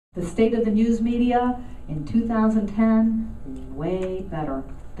The state of the news media in 2010, way better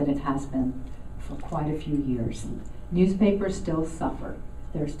than it has been for quite a few years. Newspapers still suffer.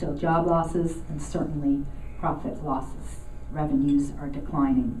 There are still job losses and certainly profit losses. Revenues are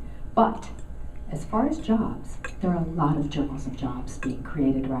declining. But as far as jobs, there are a lot of journalism jobs being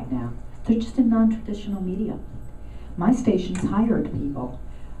created right now. They're just in non-traditional media. My station's hired people,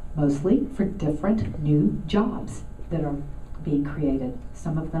 mostly for different new jobs that are being created.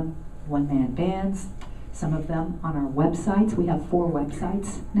 Some of them one-man bands, some of them on our websites. We have 4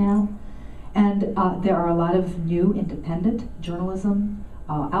 websites now. And there are a lot of new independent journalism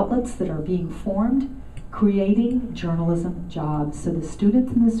outlets that are being formed, creating journalism jobs. So the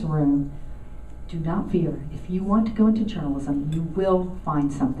students in this room, do not fear. If you want to go into journalism, you will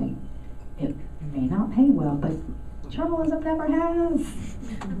find something. It may not pay well, but journalism never has.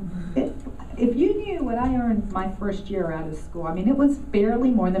 If you knew what I earned my first year out of school, I mean, it was barely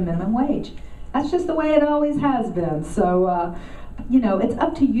more than minimum wage. That's just the way it always has been. So, you know, it's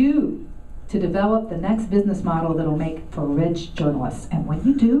up to you to develop the next business model that'll make for rich journalists. And when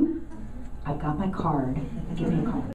you do, I've got my card. Give me a call.